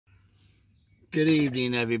Good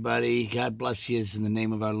evening, everybody. God bless you in the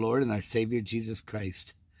name of our Lord and our Savior, Jesus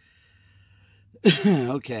Christ.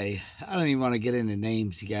 Okay, I don't even want to get into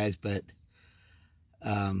names, you guys, but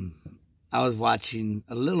I was watching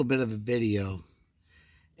a little bit of a video,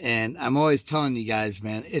 and I'm always telling you guys,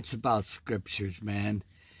 man, it's about scriptures, man.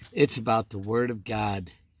 It's about the Word of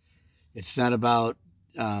God. It's not about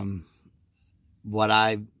what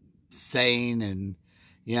I'm saying, and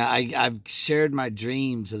I've shared my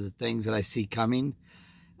dreams of the things that I see coming.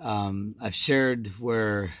 I've shared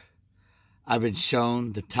where I've been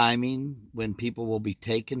shown the timing when people will be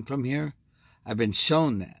taken from here. I've been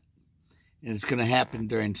shown that. And it's going to happen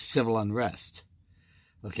during civil unrest.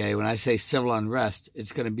 Okay, when I say civil unrest,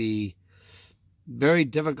 it's going to be very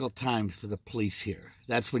difficult times for the police here.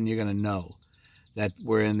 That's when you're going to know that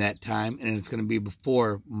we're in that time, and it's going to be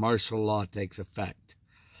before martial law takes effect.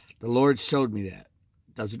 The Lord showed me that.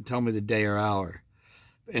 It doesn't tell me the day or hour.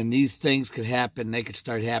 And these things could happen. They could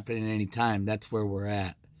start happening at any time. That's where we're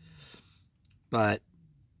at. But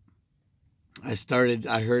I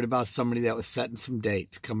heard about somebody that was setting some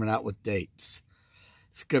dates, coming out with dates.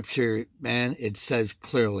 Scripture, man, it says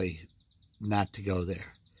clearly not to go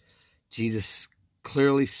there. Jesus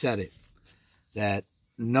clearly said it, that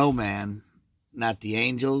no man, not the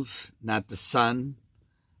angels, not the Son,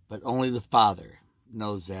 but only the Father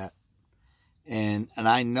knows that. And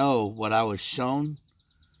I know what I was shown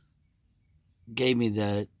gave me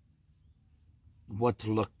what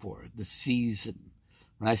to look for, the season.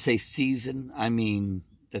 When I say season, I mean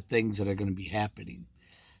the things that are going to be happening.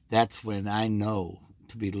 That's when I know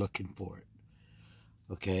to be looking for it.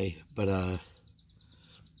 Okay, but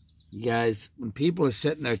you guys, when people are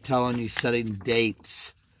sitting there telling you, setting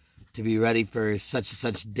dates to be ready for such and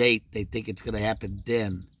such date, they think it's going to happen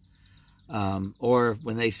then. Or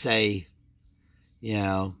when they say,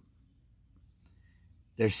 they're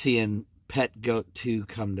seeing Pet Goat 2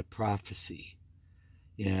 come to prophecy.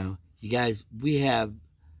 You guys, we have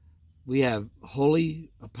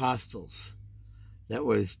holy apostles that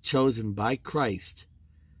was chosen by Christ,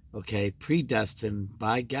 okay, predestined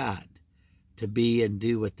by God to be and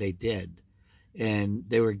do what they did. And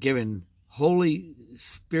they were given Holy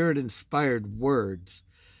Spirit-inspired words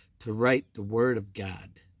to write the Word of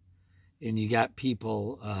God. And you got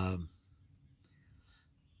people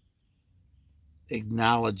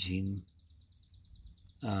acknowledging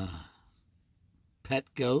pet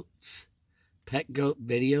goat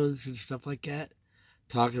videos and stuff like that,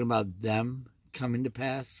 talking about them coming to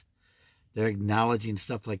pass. They're acknowledging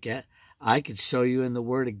stuff like that. I could show you in the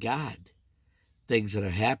Word of God things that are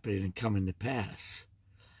happening and coming to pass.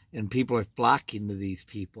 And people are flocking to these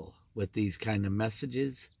people with these kind of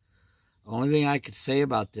messages. Only thing I could say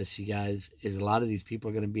about this, you guys, is a lot of these people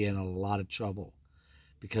are going to be in a lot of trouble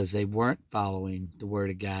because they weren't following the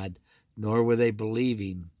Word of God, nor were they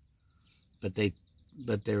believing, but they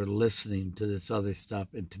were listening to this other stuff.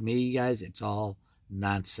 And to me, you guys, it's all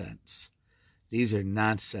nonsense. These are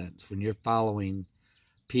nonsense. When you're following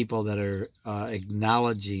people that are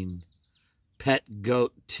acknowledging Pet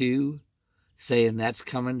Goat 2, saying that's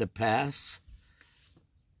coming to pass,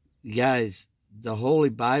 you guys, the Holy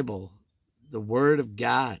Bible, the Word of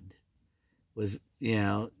God was,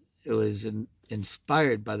 it was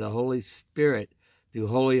inspired by the Holy Spirit through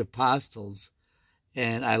holy apostles.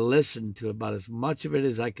 And I listened to about as much of it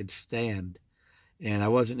as I could stand. And I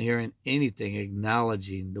wasn't hearing anything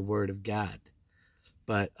acknowledging the Word of God,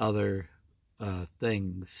 but other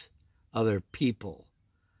things, other people.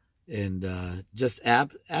 And just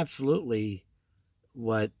absolutely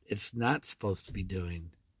what it's not supposed to be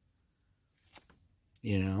doing.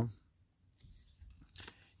 You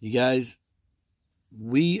guys,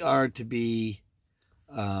 we are to be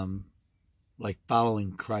like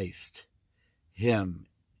following Christ, Him,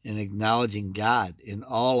 and acknowledging God in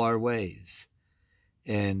all our ways.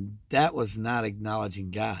 And that was not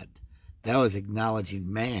acknowledging God. That was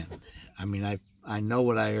acknowledging man. I mean, I know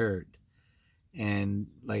what I heard. And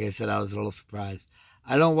like I said, I was a little surprised.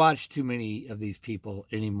 I don't watch too many of these people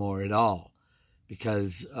anymore at all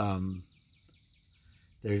because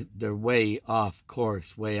they're way off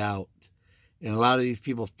course, way out. And a lot of these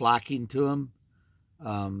people flocking to them,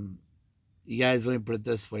 you guys, let me put it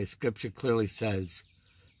this way. Scripture clearly says,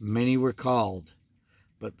 many were called,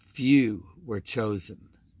 but few were chosen.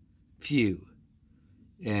 Few.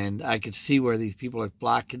 And I could see where these people are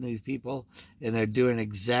flocking to these people, and they're doing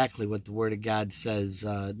exactly what the Word of God says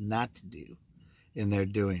not to do. And they're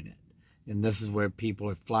doing it. And this is where people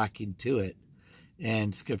are flocking to it.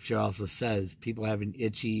 And Scripture also says, people having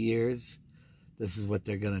itchy ears, this is what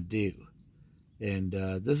they're going to do. And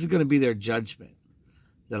this is going to be their judgment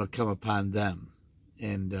that'll come upon them.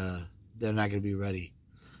 And they're not going to be ready.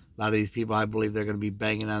 A lot of these people, I believe they're going to be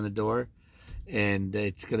banging on the door, and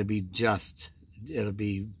it's going to be it'll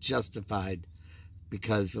be justified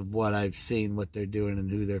because of what I've seen, what they're doing and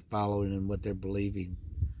who they're following and what they're believing,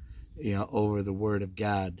 over the Word of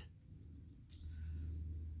God.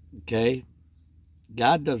 Okay?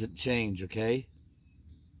 God doesn't change, okay?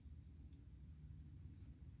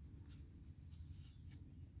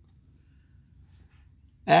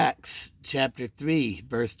 Acts chapter 3,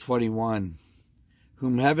 verse 21.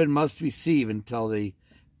 Whom heaven must receive until the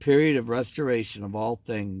period of restoration of all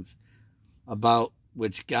things, about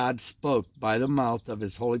which God spoke by the mouth of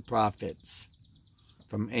his holy prophets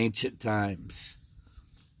from ancient times.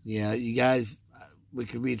 Yeah, you guys, we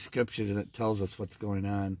could read scriptures and it tells us what's going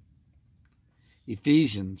on.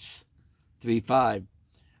 Ephesians 3:5,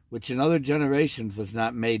 which in other generations was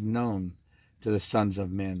not made known to the sons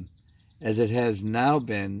of men, as it has now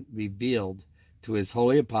been revealed to his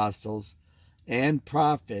holy apostles and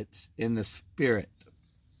prophets in the Spirit.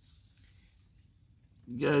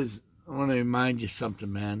 You guys, I want to remind you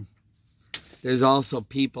something, man. There's also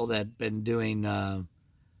people that have been doing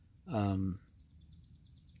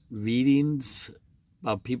readings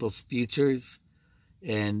about people's futures,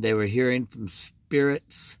 and they were hearing from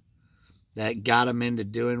spirits that got them into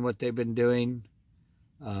doing what they've been doing.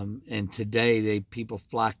 And today, people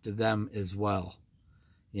flock to them as well.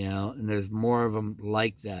 And there's more of them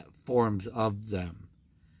like that, forms of them,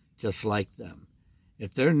 just like them.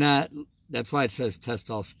 If they're not, that's why it says test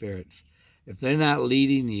all spirits. If they're not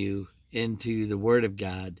leading you into the Word of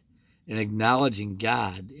God and acknowledging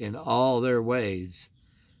God in all their ways,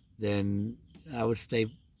 then I would stay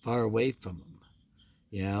far away from them.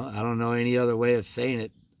 I don't know any other way of saying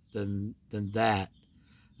it than that.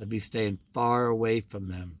 I'd be staying far away from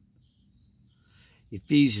them.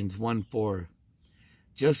 Ephesians 1:4.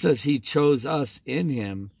 Just as he chose us in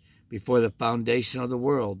him before the foundation of the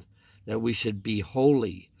world, that we should be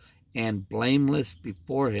holy and blameless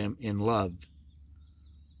before him in love.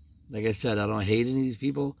 Like I said, I don't hate any of these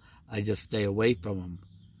people. I just stay away from them.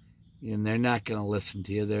 And they're not going to listen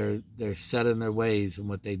to you. They're set in their ways and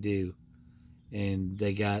what they do. And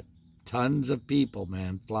they got tons of people,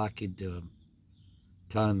 man, flocking to them.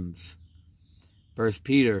 Tons. 1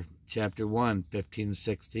 Peter chapter 1, 15 and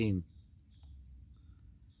 16.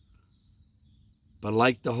 But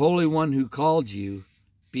like the Holy One who called you,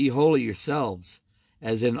 be holy yourselves,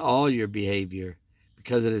 as in all your behavior,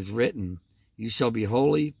 because it is written, you shall be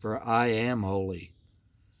holy, for I am holy.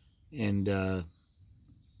 And there's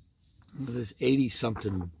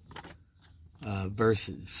 80-something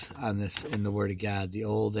verses on this in the Word of God, the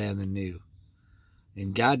old and the new.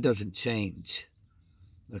 And God doesn't change,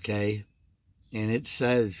 okay? And it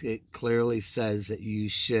clearly says that you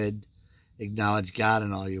should acknowledge God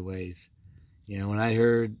in all your ways. When I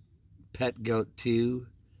heard Pet Goat 2,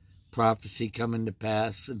 prophecy coming to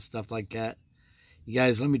pass and stuff like that, you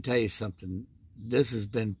guys, let me tell you something. This has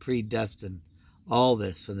been predestined. All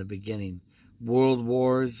this from the beginning. World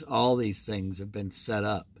wars, all these things have been set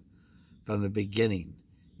up from the beginning.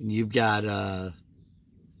 And you've got,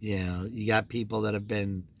 you got people that have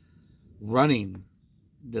been running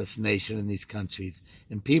this nation and these countries.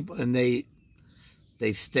 And they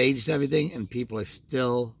staged everything, and people are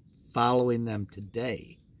still following them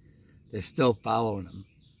today. They're still following them.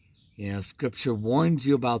 Scripture warns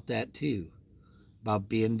you about that too, about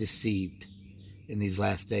being deceived in these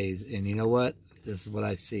last days. And you know what? This is what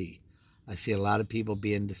I see. I see a lot of people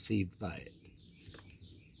being deceived by it.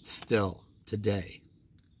 Still, today.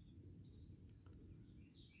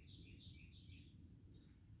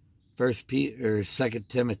 2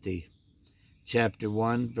 Timothy chapter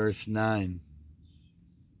 1, verse 9.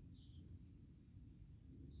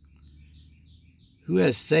 Who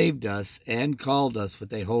has saved us and called us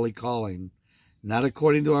with a holy calling, not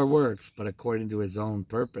according to our works, but according to his own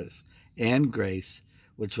purpose and grace,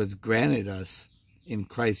 which was granted us in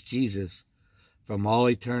Christ Jesus from all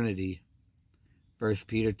eternity. 1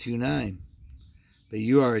 Peter 2:9. But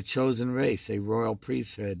you are a chosen race, a royal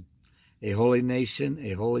priesthood, a holy nation,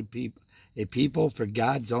 a holy people, a people for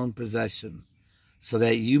God's own possession, so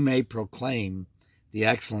that you may proclaim the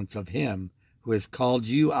excellence of him who has called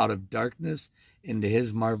you out of darkness into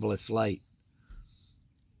his marvelous light.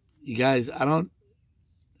 You guys,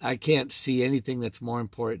 I can't see anything that's more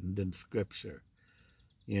important than Scripture.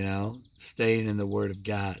 Staying in the Word of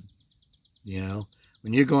God.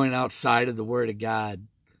 When you're going outside of the Word of God,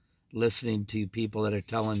 listening to people that are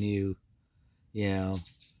telling you,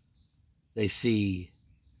 they see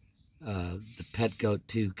the Pet Goat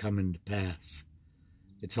 2 coming to pass.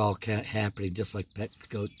 It's all happening just like Pet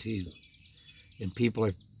Goat 2. And people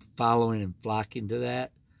are following and flocking to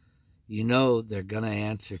that. you know they're going to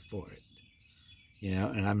answer for it. You know,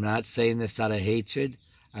 and I'm not saying this out of hatred.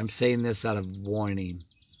 I'm saying this out of warning.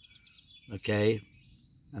 Okay?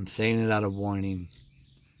 I'm saying it out of warning.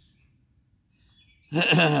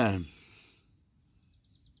 You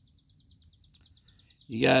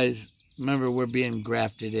guys, remember, we're being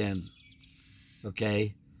grafted in.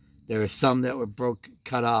 Okay? There are some that were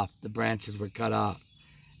cut off. The branches were cut off.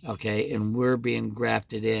 Okay? And we're being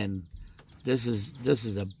grafted in. This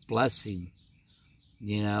is a blessing,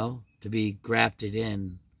 you know, to be grafted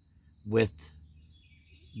in with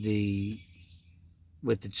the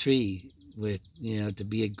tree, you know, to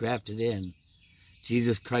be grafted in.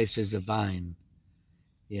 Jesus Christ is the vine,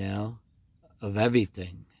 you know, of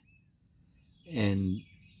everything. And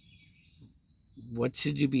what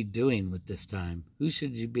should you be doing with this time? Who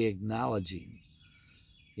should you be acknowledging?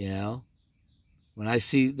 You know, when I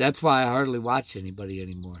see, that's why I hardly watch anybody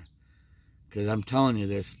anymore. Because I'm telling you,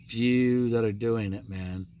 there's few that are doing it,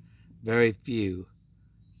 man. Very few,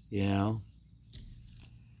 you know.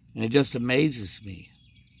 And it just amazes me,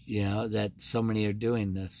 you know, that so many are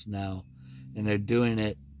doing this now. And they're doing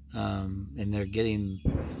it, and they're getting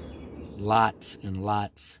lots and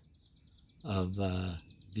lots of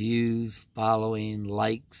views, following,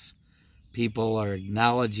 likes. People are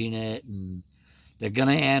acknowledging it, and they're going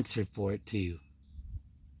to answer for it too.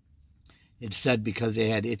 It said because they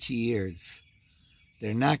had itchy ears.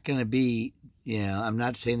 They're not going to be, you know, I'm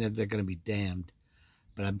not saying that they're going to be damned,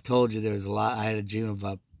 but I've told you there's a lot. I had a dream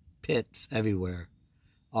of pits everywhere,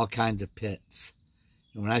 all kinds of pits.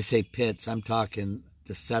 And when I say pits, I'm talking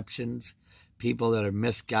deceptions, people that are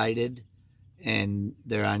misguided, and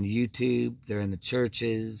they're on YouTube, they're in the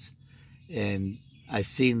churches, and I've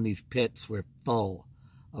seen these pits were full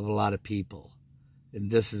of a lot of people. And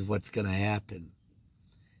this is what's going to happen,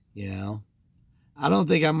 you know. I don't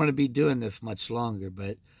think I'm going to be doing this much longer,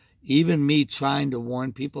 but even me trying to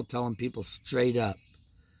warn people, telling people straight up,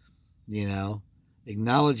 you know,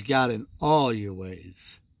 acknowledge God in all your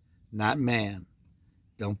ways, not man.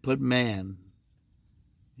 Don't put man,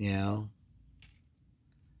 you know.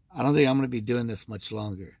 I don't think I'm going to be doing this much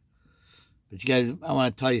longer. But you guys, I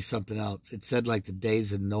want to tell you something else. It said like the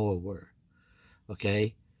days of Noah were,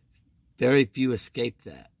 okay? Very few escaped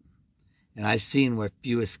that. And I've seen where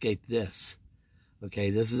few escaped this.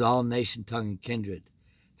 Okay, this is all nation, tongue, and kindred.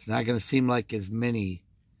 It's not going to seem like as many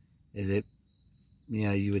as it, you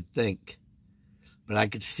know, you would think. But I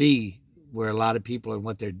could see where a lot of people and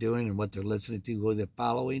what they're doing and what they're listening to, who they're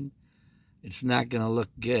following. It's not going to look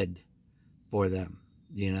good for them,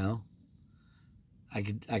 you know. I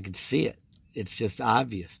could see it. It's just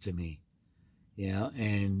obvious to me, you know.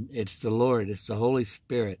 And it's the Lord, it's the Holy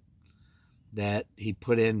Spirit that He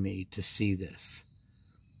put in me to see this.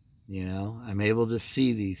 You know, I'm able to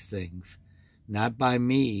see these things, not by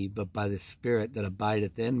me, but by the Spirit that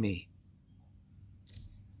abideth in me.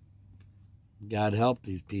 God help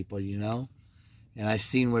these people, you know. And I've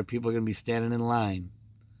seen where people are going to be standing in line,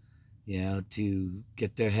 you know, to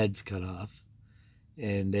get their heads cut off.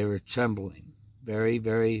 And they were trembling, very,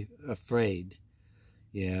 very afraid,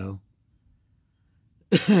 you know.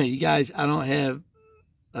 You guys, I don't have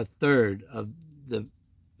a third of the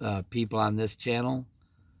people on this channel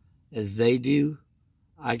as they do.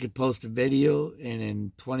 I could post a video and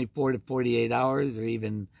in 24 to 48 hours or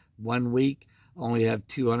even 1 week only have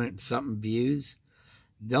 200 and something views.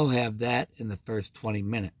 They'll have that in the first 20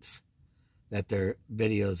 minutes that their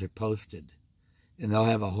videos are posted. And they'll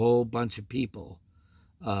have a whole bunch of people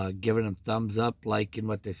giving them thumbs up, liking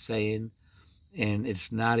what they're saying. And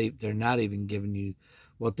it's not, they're not even giving you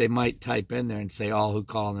what they might type in there and say, all who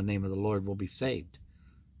call on the name of the Lord will be saved,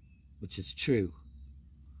 which is true.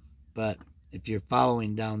 But if you're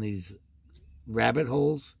following down these rabbit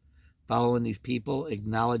holes, following these people,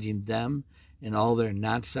 acknowledging them and all their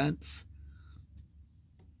nonsense,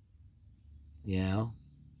 you know,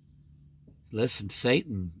 listen,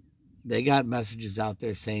 Satan, they got messages out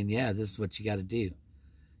there saying, yeah, this is what you got to do,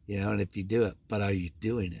 you know, and if you do it, but are you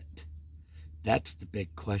doing it? That's the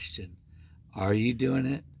big question. Are you doing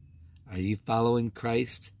it? Are you following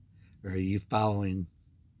Christ? Or are you following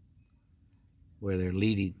where they're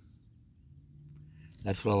leading?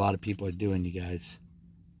 That's what a lot of people are doing, you guys.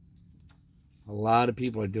 A lot of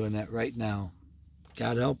people are doing that right now.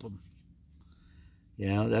 God help them. You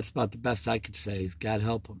know, that's about the best I could say is God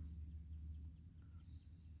help them.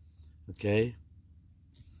 Okay?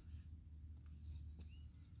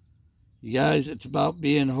 You guys, it's about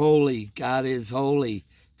being holy. God is holy.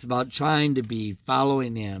 It's about trying to be,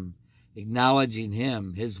 following Him, acknowledging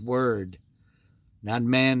Him, His word, not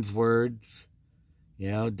man's words. You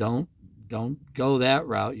know, don't go that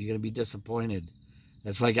route. You're going to be disappointed.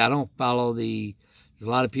 It's like I don't follow there's a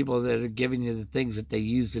lot of people that are giving you the things that they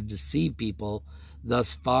use to deceive people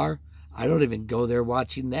thus far. I don't even go there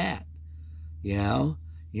watching that. You know?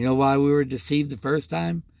 You know why we were deceived the first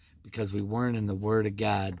time? Because we weren't in the Word of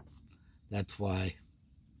God. That's why.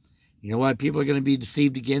 You know why people are going to be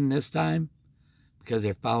deceived again this time? Because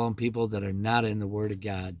they're following people that are not in the Word of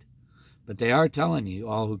God. But they are telling you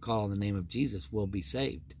all who call on the name of Jesus will be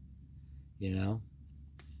saved. You know?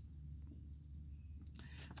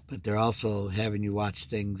 But they're also having you watch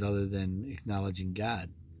things other than acknowledging God.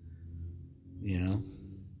 You know?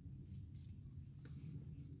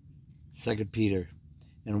 2 Peter.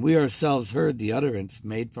 And we ourselves heard the utterance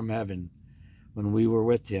made from heaven when we were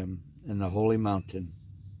with him in the holy mountain.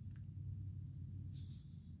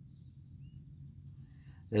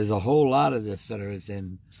 There's a whole lot of this that is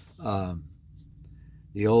in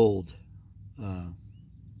the old.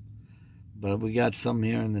 But we got some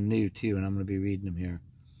here in the new too, and I'm going to be reading them here.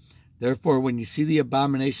 Therefore, when you see the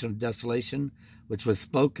abomination of desolation, which was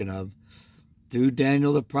spoken of through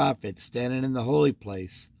Daniel the prophet, standing in the holy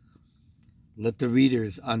place, let the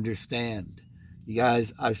readers understand. You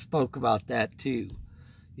guys, I've spoke about that too.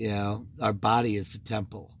 You know, our body is the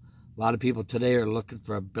temple. A lot of people today are looking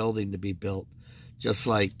for a building to be built, just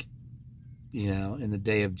like, you know, in the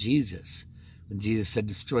day of Jesus, when Jesus said,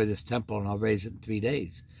 destroy this temple and I'll raise it in 3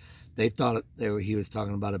 days. They thought he was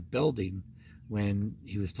talking about a building when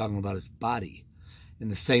he was talking about his body.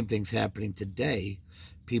 And the same thing's happening today.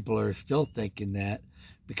 People are still thinking that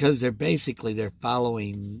because they're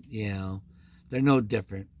following, you know, they're no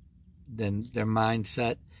different than their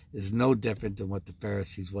mindset is no different than what the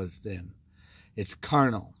Pharisees was then. It's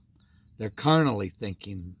carnal. They're carnally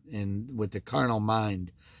thinking and with the carnal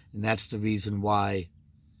mind, and that's the reason why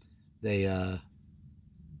they're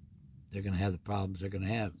going to have the problems they're going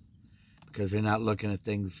to have, because they're not looking at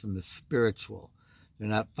things from the spiritual. They're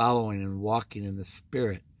not following and walking in the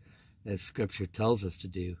Spirit as Scripture tells us to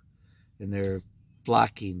do, and they're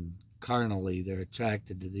flocking carnally. They're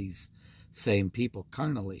attracted to these same people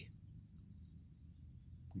carnally.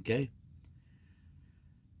 Okay?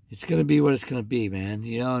 It's going to be what it's going to be, man.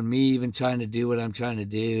 You know, and me even trying to do what I'm trying to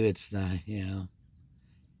do, it's not, you know,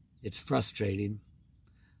 it's frustrating,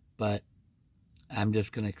 but I'm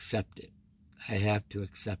just going to accept it. I have to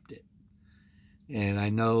accept it. And I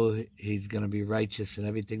know he's going to be righteous in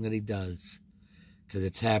everything that he does, because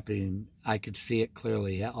it's happening. I could see it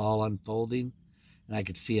clearly, all unfolding, and I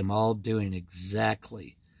could see him all doing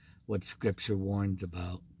exactly what Scripture warns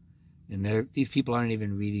about. And these people aren't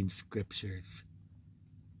even reading Scriptures.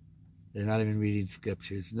 They're not even reading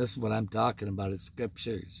Scriptures. And this is what I'm talking about, is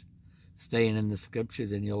Scriptures. Staying in the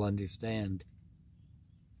Scriptures and you'll understand.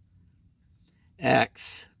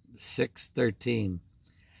 Acts 6:13.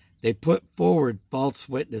 They put forward false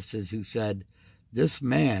witnesses who said, this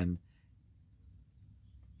man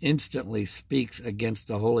instantly speaks against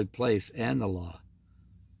the holy place and the law.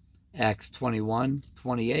 Acts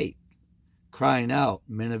 21:28. Crying out,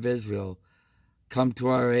 men of Israel, come to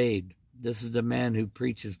our aid. This is the man who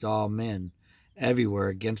preaches to all men everywhere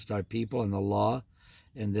against our people and the law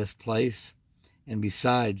in this place. And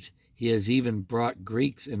besides, he has even brought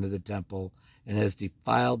Greeks into the temple and has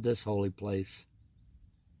defiled this holy place.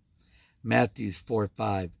 Matthew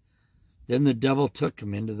 4:5. Then the devil took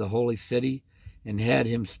him into the holy city and had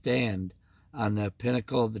him stand on the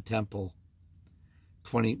pinnacle of the temple.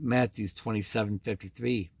 Matthew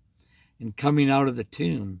 27:53. And coming out of the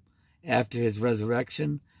tomb after his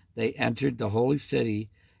resurrection, they entered the holy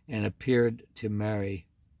city and appeared to Mary.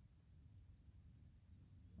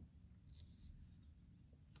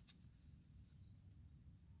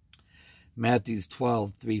 Matthew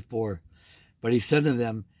 12:3-4. But he said to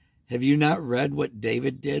them, have you not read what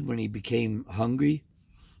David did when he became hungry,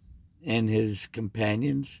 and his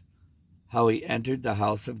companions, how he entered the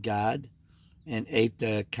house of God and ate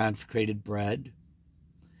the consecrated bread?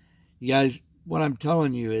 You guys, what I'm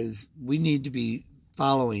telling you is we need to be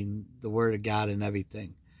following the Word of God in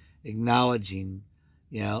everything, acknowledging,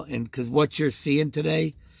 you know, and because what you're seeing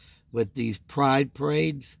today with these pride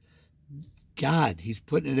parades, God, he's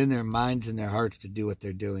putting it in their minds and their hearts to do what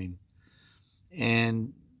they're doing.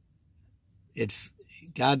 And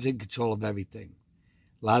God's in control of everything.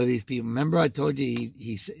 A lot of these people, remember I told you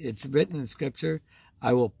it's written in Scripture,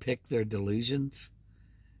 I will pick their delusions.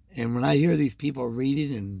 And when I hear these people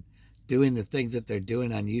reading and doing the things that they're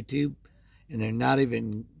doing on YouTube, and they're not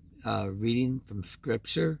even reading from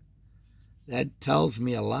Scripture, that tells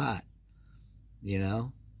me a lot. You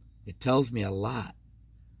know, it tells me a lot.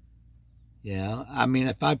 You know, I mean,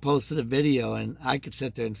 if I posted a video and I could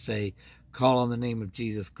sit there and say, call on the name of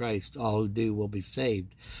Jesus Christ, all who do will be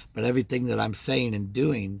saved. But everything that I'm saying and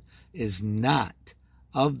doing is not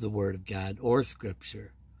of the Word of God or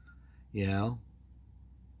Scripture, you know.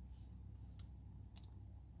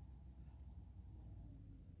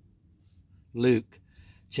 Luke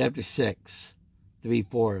chapter 6, 3,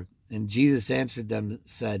 4. And Jesus answered them and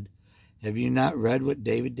said, have you not read what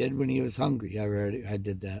David did when he was hungry? I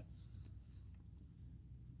did that.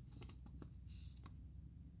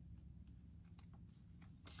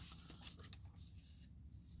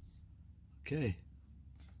 Okay.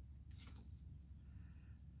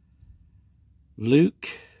 Luke,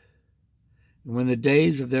 when the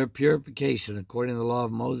days of their purification according to the law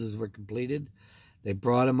of Moses were completed, they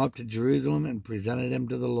brought him up to Jerusalem and presented him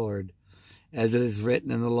to the Lord. As it is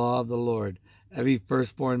written in the law of the Lord, every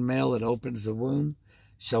firstborn male that opens the womb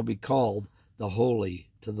shall be called the holy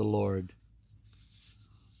to the Lord.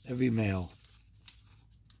 Every male.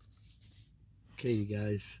 Okay, you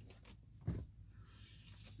guys.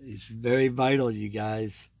 It's very vital, you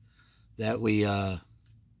guys, that we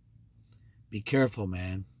be careful,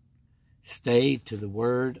 man. Stay to the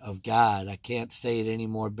Word of God. I can't say it any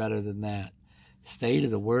more better than that. Stay to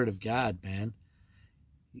the Word of God, man.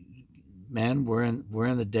 Man, we're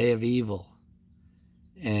in the day of evil.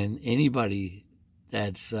 And anybody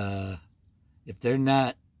that's, if they're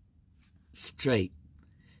not straight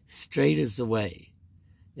is the way,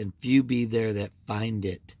 and few be there that find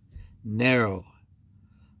it. Narrow,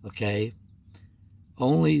 okay?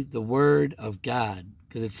 Only the Word of God,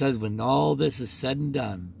 because it says when all this is said and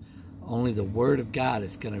done, only the Word of God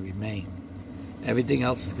is going to remain. Everything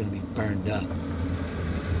else is going to be burned up.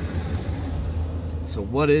 So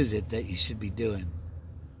what is it that you should be doing?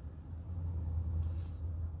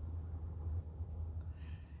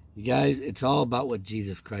 You guys, it's all about what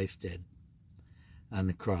Jesus Christ did on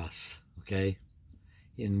the cross, okay?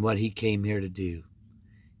 And what he came here to do.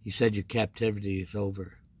 He said your captivity is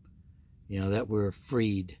over. You know, that we're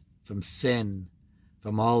freed from sin,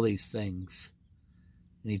 from all these things.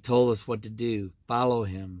 And he told us what to do. Follow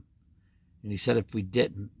him. And he said if we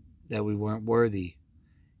didn't, that we weren't worthy.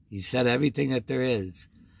 He said everything that there is.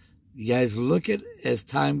 You guys look at, as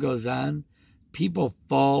time goes on, people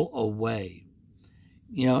fall away.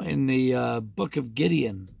 You know, in the book of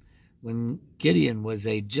Gideon, when Gideon was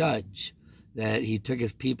a judge, that he took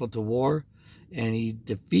his people to war, and he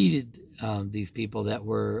defeated these people that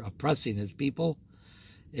were oppressing his people,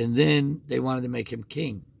 and then they wanted to make him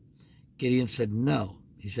king. Gideon said no.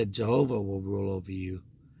 He said Jehovah will rule over you.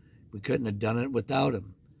 We couldn't have done it without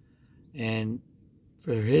him. And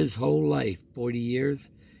for his whole life, 40 years,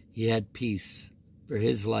 he had peace for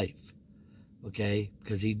his life, okay?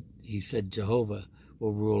 Because he said Jehovah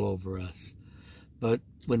will rule over us. But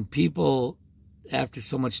when people, after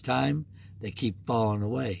so much time, they keep falling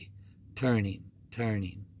away, turning.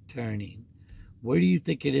 Where do you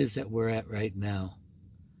think it is that we're at right now,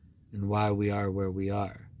 and why we are where we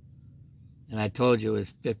are? And I told you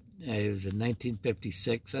it was in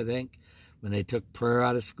 1956, I think, when they took prayer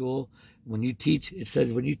out of school. When you teach, it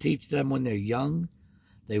says when you teach them when they're young,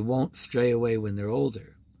 they won't stray away when they're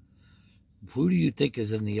older. Who do you think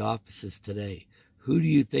is in the offices today? Who do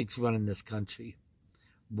you think's running this country?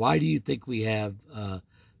 Why do you think we have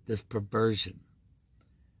this perversion?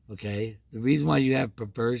 Okay? The reason why you have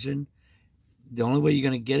perversion, the only way you're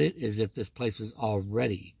going to get it is if this place was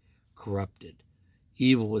already corrupted.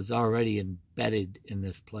 Evil was already embedded in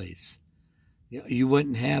this place. You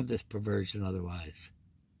wouldn't have this perversion otherwise.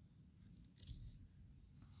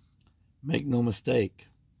 Make no mistake.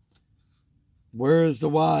 Where is the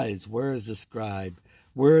wise? Where is the scribe?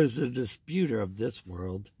 Where is the disputer of this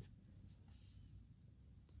world?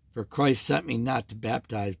 For Christ sent me not to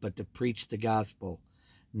baptize, but to preach the gospel,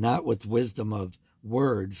 not with wisdom of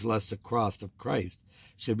words, lest the cross of Christ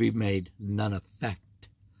should be made none effect.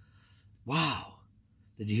 Wow.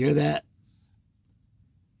 Did you hear that?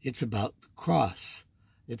 It's about the cross.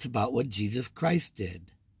 It's about what Jesus Christ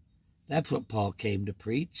did. That's what Paul came to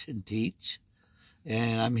preach and teach.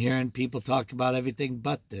 And I'm hearing people talk about everything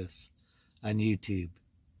but this on YouTube.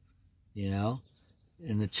 You know?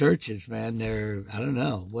 In the churches, man, I don't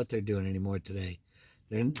know what they're doing anymore today.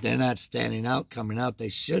 They're not standing out, coming out. They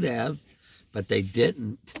should have, but they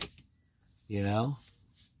didn't. You know?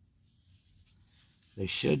 They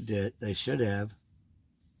should have.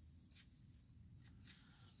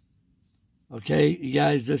 Okay, you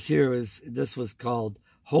guys, this was called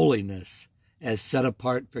holiness as set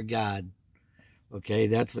apart for God. Okay,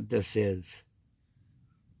 that's what this is.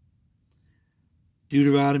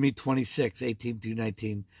 Deuteronomy 26, 18 through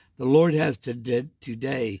 19. The Lord has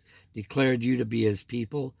today declared you to be his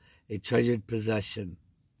people, a treasured possession.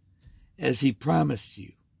 as he promised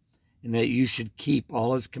you, and that you should keep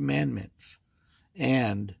all his commandments,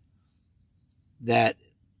 and that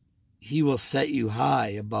he will set you high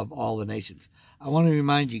above all the nations. I want to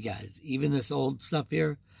remind you guys, even this old stuff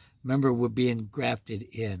here, remember, we're being grafted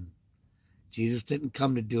in. Jesus didn't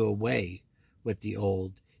come to do away with the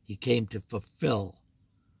old. He came to fulfill,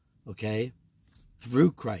 okay,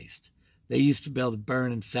 through Christ. They used to be able to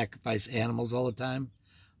burn and sacrifice animals all the time.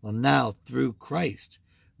 Well, now, through Christ,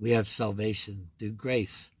 we have salvation through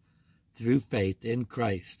grace, through faith in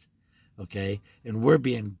Christ, okay? And we're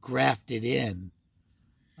being grafted in.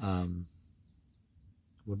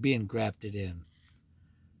 We're being grafted in.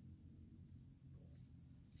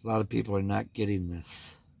 A lot of people are not getting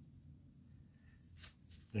this.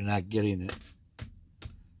 They're not getting it.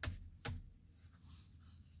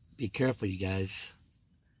 Be careful, you guys.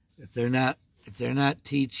 If they're not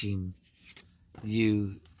teaching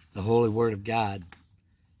you the holy word of God,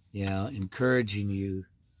 you know, encouraging you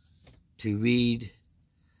to read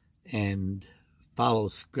and follow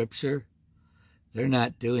scripture, they're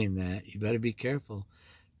not doing that. You better be careful.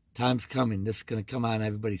 Time's coming. This is going to come on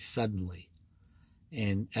everybody suddenly.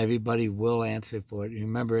 And everybody will answer for it.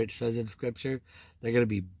 Remember, it says in scripture, they're going to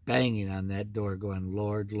be banging on that door going,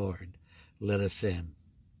 Lord, Lord, let us in.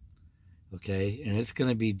 Okay? And it's going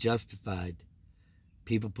to be justified.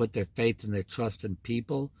 People put their faith and their trust in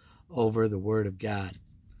people over the word of God.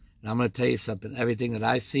 And I'm going to tell you something. Everything that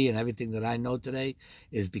I see and everything that I know today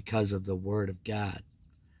is because of the word of God.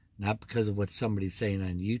 Not because of what somebody's saying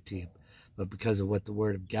on YouTube, but because of what the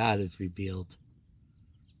word of God has revealed.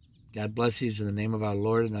 God bless you in the name of our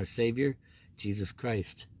Lord and our Savior, Jesus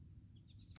Christ.